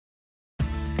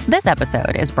This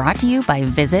episode is brought to you by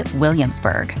Visit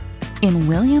Williamsburg. In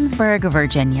Williamsburg,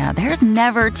 Virginia, there's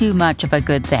never too much of a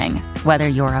good thing. Whether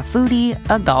you're a foodie,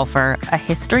 a golfer, a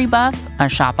history buff, a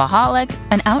shopaholic,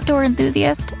 an outdoor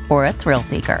enthusiast, or a thrill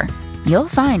seeker, you'll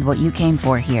find what you came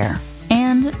for here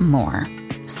and more.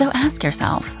 So ask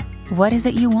yourself, what is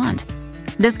it you want?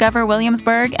 Discover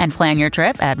Williamsburg and plan your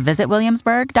trip at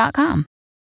visitwilliamsburg.com.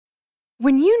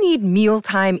 When you need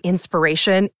mealtime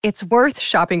inspiration, it's worth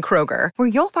shopping Kroger, where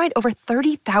you'll find over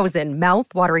 30,000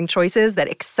 mouth-watering choices that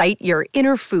excite your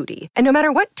inner foodie. And no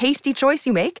matter what tasty choice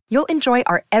you make, you'll enjoy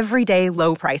our everyday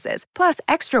low prices, plus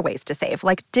extra ways to save,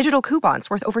 like digital coupons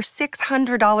worth over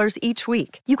 $600 each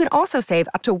week. You can also save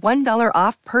up to $1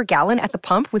 off per gallon at the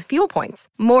pump with fuel points.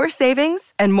 More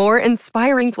savings and more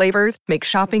inspiring flavors make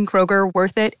shopping Kroger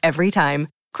worth it every time.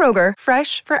 Kroger,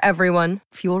 fresh for everyone.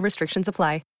 Fuel restrictions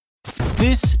apply.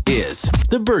 This is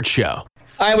The Bert Show. All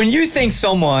right, when you think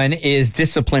someone is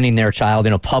disciplining their child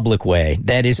in a public way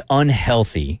that is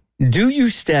unhealthy, do you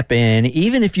step in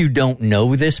even if you don't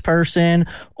know this person,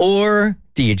 or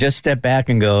do you just step back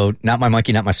and go, not my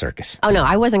monkey, not my circus? Oh, no,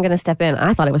 I wasn't going to step in.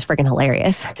 I thought it was freaking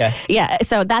hilarious. Okay. Yeah,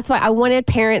 so that's why I wanted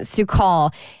parents to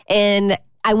call, and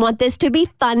I want this to be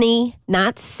funny,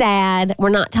 not sad. We're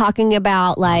not talking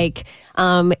about like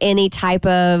any type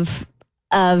of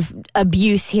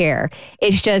abuse here.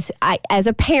 It's just, as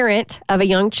a parent of a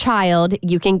young child,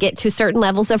 you can get to certain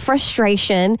levels of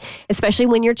frustration, especially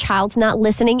when your child's not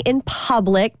listening in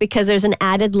public, because there's an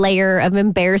added layer of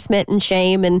embarrassment and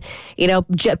shame, and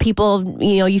people,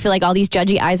 you feel like all these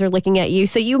judgy eyes are looking at you.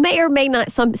 So you may or may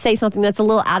not say something that's a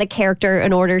little out of character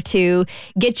in order to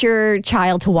get your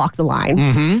child to walk the line.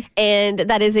 Mm-hmm. And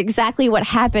that is exactly what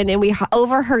happened. And we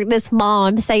overheard this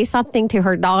mom say something to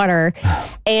her daughter,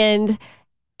 and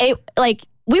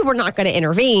we were not going to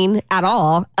intervene at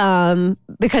all,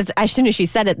 because as soon as she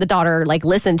said it, the daughter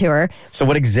listened to her. So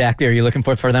what exactly are you looking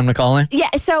for them to call in?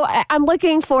 Yeah, so I'm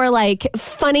looking for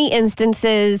funny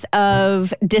instances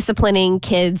of disciplining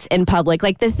kids in public,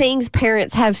 like the things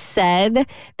parents have said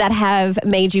that have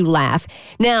made you laugh.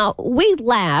 Now, we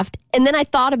laughed, and then I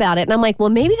thought about it, and I'm like, well,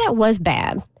 maybe that was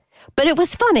bad, but it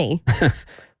was funny.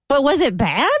 But was it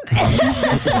bad?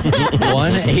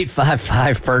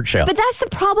 1-855-BERT-SHOW. But that's the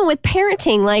problem with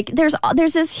parenting.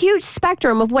 There's this huge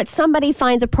spectrum of what somebody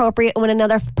finds appropriate and what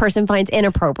another person finds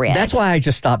inappropriate. That's why I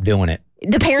just stopped doing it.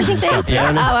 The parenting thing?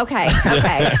 Oh, okay.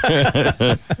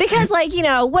 Because,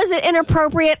 was it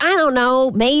inappropriate? I don't know.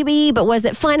 Maybe. But was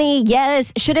it funny?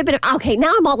 Yes. Should have been. Okay,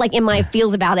 now I'm all in my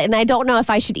feels about it. And I don't know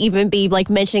if I should even be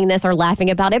mentioning this or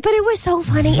laughing about it. But it was so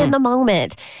funny in the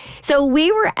moment. So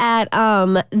we were at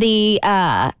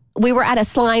we were at a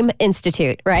slime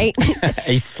institute, right?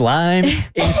 A slime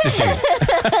institute.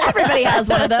 Everybody has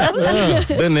one of those. Yeah,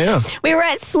 been there. We were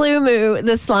at SLUMU,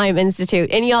 the Slime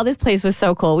Institute. And y'all, this place was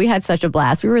so cool. We had such a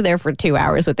blast. We were there for 2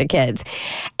 hours with the kids.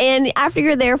 And after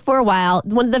you're there for a while,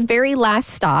 one of the very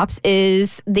last stops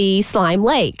is the Slime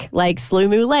Lake,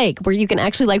 SLUMU Lake, where you can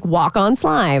actually walk on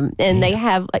slime. And they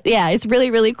have, it's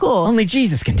really, really cool. Only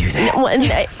Jesus can do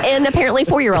that. And apparently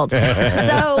 4-year-olds.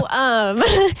 So,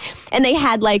 and they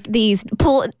had these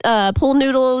pool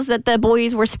noodles that the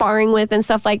boys were sparring with and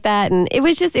stuff like that. And it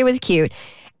was cute.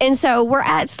 And so we're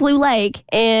at SLU Lake,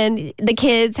 and the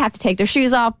kids have to take their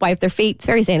shoes off, wipe their feet. It's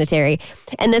very sanitary.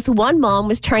 And this one mom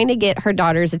was trying to get her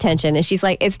daughter's attention, and she's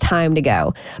like, it's time to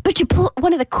go. But you pull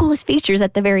one of the coolest features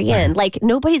at the very end.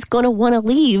 Nobody's going to want to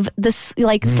leave this,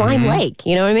 Slime Lake.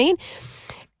 You know what I mean?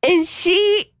 And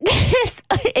she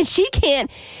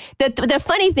can't. The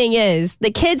funny thing is,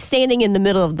 the kid's standing in the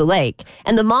middle of the lake,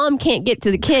 and the mom can't get to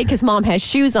the kid because mom has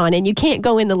shoes on, and you can't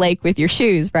go in the lake with your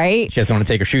shoes, right? She doesn't want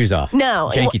to take her shoes off.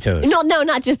 No. Janky toes. No,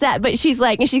 not just that, but she's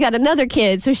and she's got another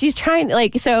kid, so she's trying,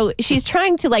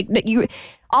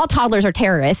 all toddlers are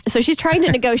terrorists, so she's trying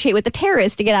to negotiate with the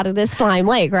terrorists to get out of this slime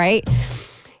lake, right?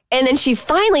 And then she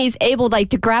finally is able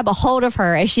to grab a hold of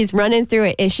her as she's running through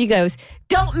it. And she goes,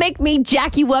 don't make me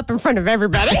jack you up in front of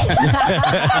everybody.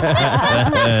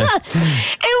 And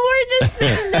we're just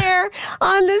sitting there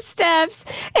on the steps.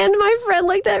 And my friend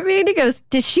looked at me and he goes,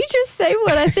 did she just say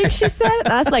what I think she said?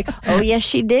 And I was like, oh, yes,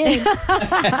 she did.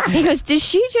 He goes, did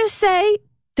she just say,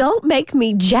 don't make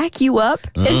me jack you up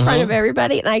in front of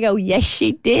everybody? And I go, yes,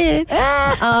 she did.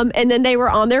 And then they were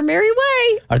on their merry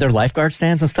way. Are there lifeguard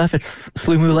stands and stuff at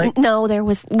SLUMU Lake? No, there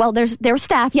was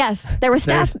staff. Yes, there was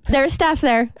staff. There was staff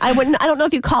there. I don't know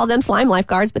if you call them slime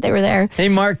lifeguards, but they were there. Hey,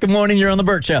 Mark, good morning. You're on The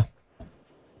Bert Show.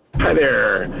 Hi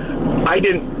there. I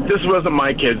didn't this wasn't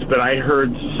my kids, but I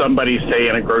heard somebody say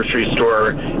in a grocery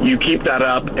store, you keep that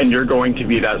up and you're going to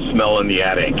be that smell in the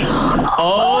attic.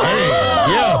 Oh,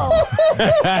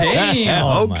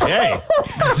 damn. Okay.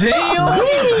 Damn.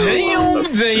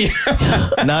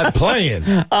 Not playing.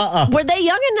 Were they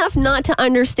young enough not to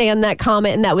understand that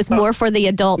comment and that was more for the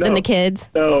adult than the kids?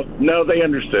 No, they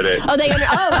understood it.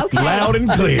 Oh, okay. Loud and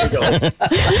clear.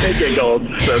 They giggled,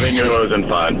 so they knew it wasn't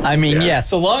fun. I mean, yeah,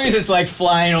 so long as it's like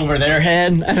flying over their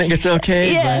head, I think it's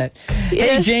okay. Yeah. But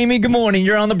hey, Jamie, good morning.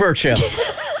 You're on the Burt Show.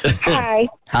 Hi.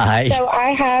 Hi. So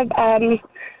I have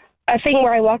a thing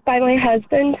where I walk by my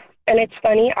husband, and it's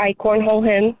funny. I cornhole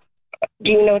him.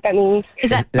 Do you know what that means?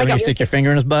 Is that When you stick your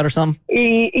finger in his butt or something?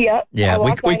 Yep. Yeah, I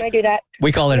walk by and I do that.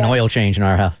 We call it an oil change in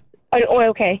our house. Oh,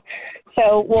 okay.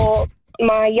 So,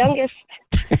 my youngest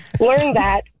learned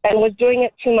that and was doing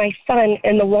it to my son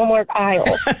in the Walmart aisle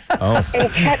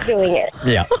and kept doing it.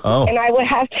 Yeah. Oh. And I would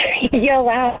have to yell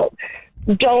out,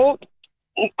 don't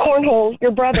cornhole your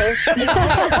brother. He's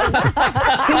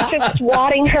just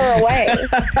swatting her away,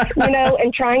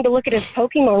 and trying to look at his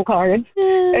Pokemon cards.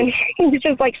 And he's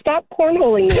just like, stop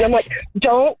cornholing me. And I'm like,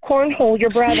 don't cornhole your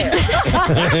brother.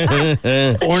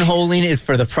 Cornholing is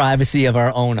for the privacy of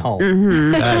our own home.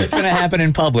 Mm-hmm. It's going to happen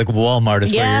in public. Walmart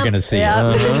is where you're going to see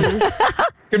it.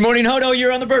 Good morning, Hodo.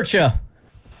 You're on the Burt Show.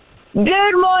 Good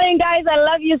morning, guys. I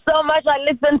love you so much. I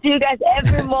listen to you guys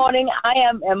every morning. I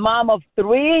am a mom of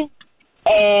 3.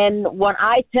 And when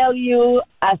I tell you,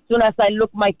 as soon as I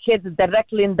look my kids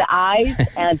directly in the eyes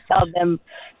and tell them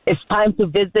it's time to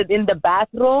visit in the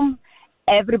bathroom,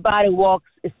 everybody walks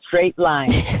a straight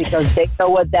line because they know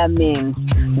what that means.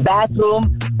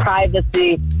 Bathroom,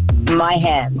 privacy, my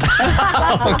hand.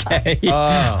 Okay.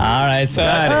 All right. So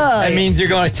that means you're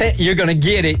going to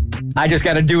get it. I just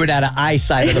got to do it out of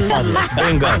eyesight of the public.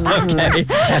 Bingo. Okay.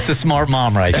 That's a smart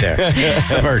mom right there. It's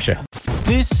the Burt Show.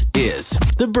 This is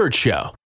The Burt Show.